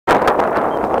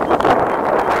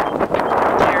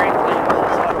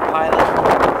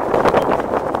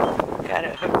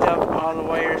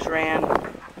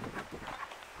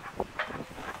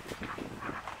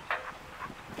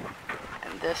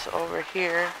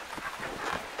here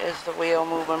is the wheel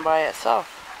moving by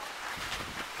itself.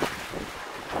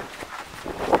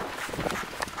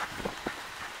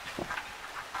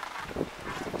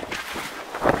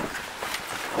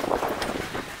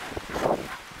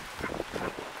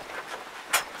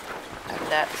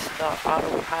 And that's the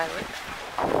autopilot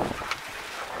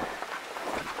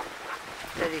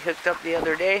that he hooked up the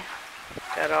other day.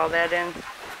 Got all that in.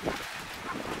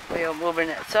 Wheel moving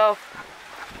itself.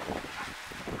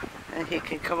 And he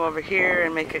can come over here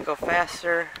and make it go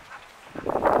faster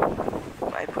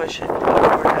by pushing up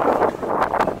or down,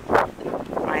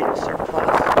 minus or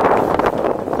plus.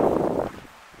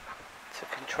 It's a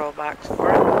control box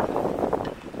for it.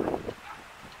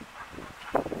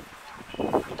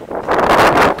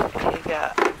 He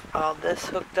got all this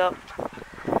hooked up.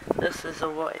 This is a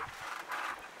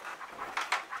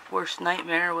worst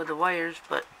nightmare with the wires,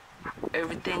 but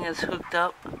everything is hooked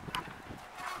up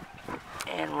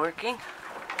and working.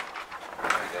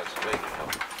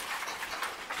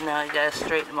 Now you gotta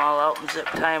straighten them all out and zip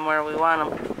tie them where we want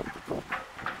them.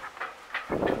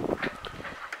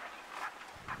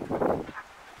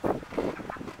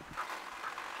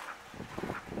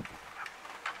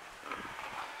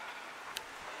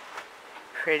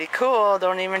 Pretty cool.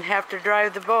 Don't even have to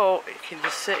drive the boat. You can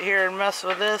just sit here and mess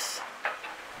with this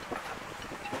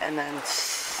and then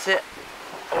sit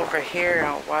over here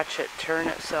and watch it turn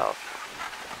itself.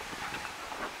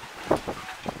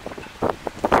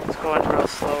 It's going real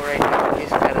slow right now. He's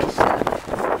got it set.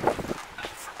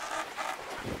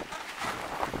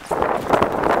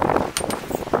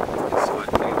 So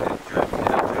it'll drift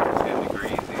 10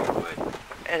 degrees anyway.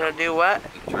 It'll do what?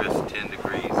 It drifts 10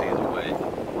 degrees